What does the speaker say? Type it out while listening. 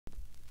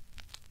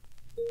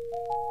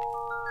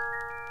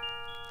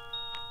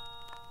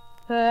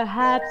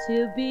Perhaps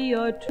he'll be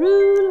your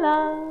true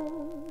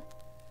love.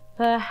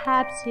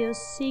 Perhaps he'll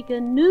seek a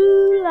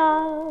new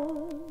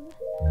love.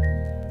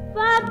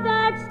 But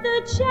that's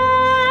the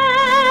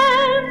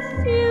chance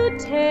you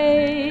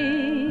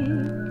take.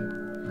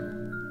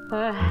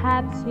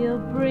 Perhaps he'll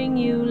bring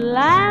you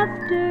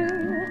laughter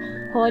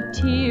or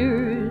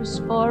tears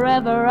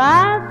forever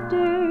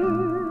after.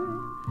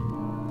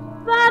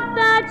 But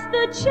that's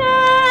the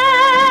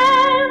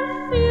chance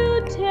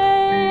you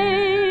take.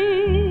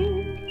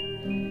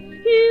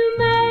 You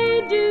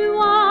may do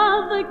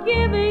all the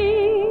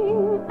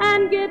giving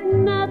and get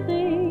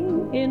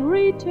nothing in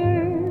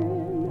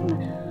return,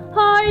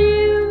 or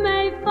you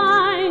may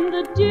find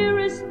the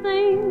dearest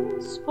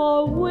things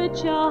for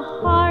which a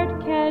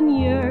heart can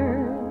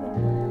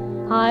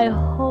yearn. I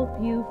hope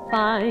you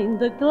find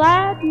the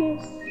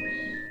gladness,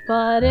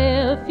 but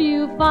if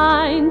you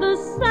find the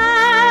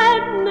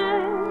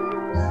sadness,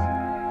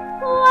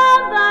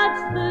 well,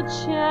 that's the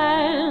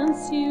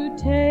chance you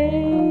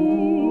take.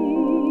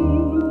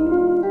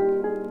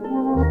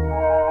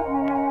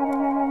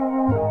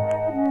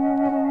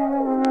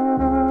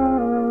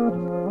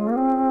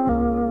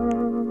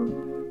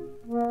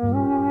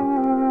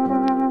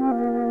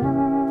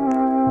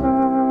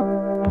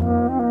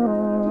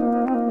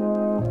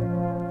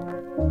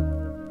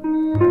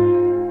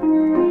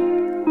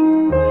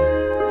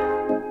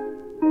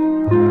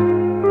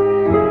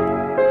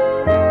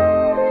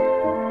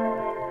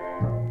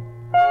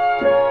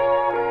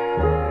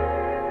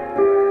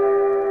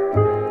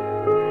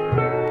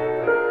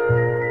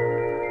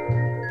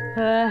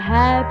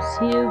 Perhaps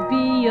he'll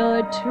be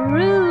your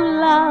true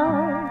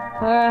love.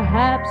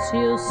 Perhaps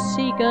he'll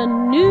seek a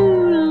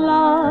new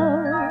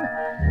love.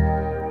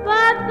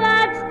 But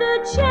that's the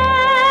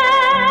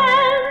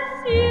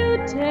chance you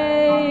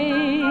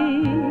take.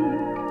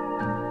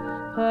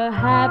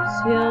 Perhaps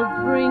he'll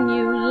bring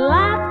you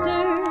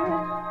laughter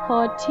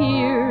or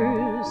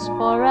tears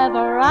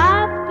forever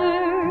after.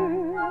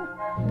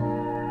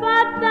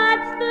 But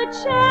that's the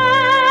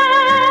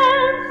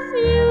chance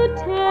you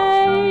take.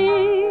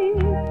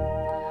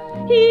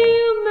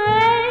 You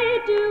may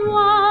do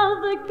all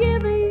the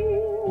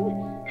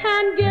giving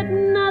and get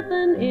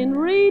nothing in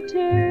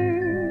return,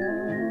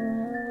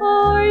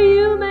 or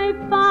you may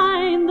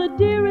find the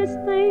dearest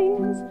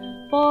things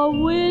for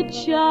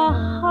which a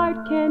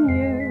heart can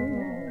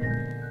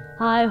yearn.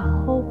 I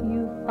hope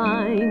you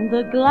find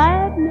the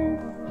gladness,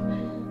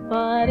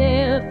 but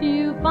if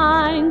you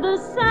find the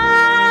sadness,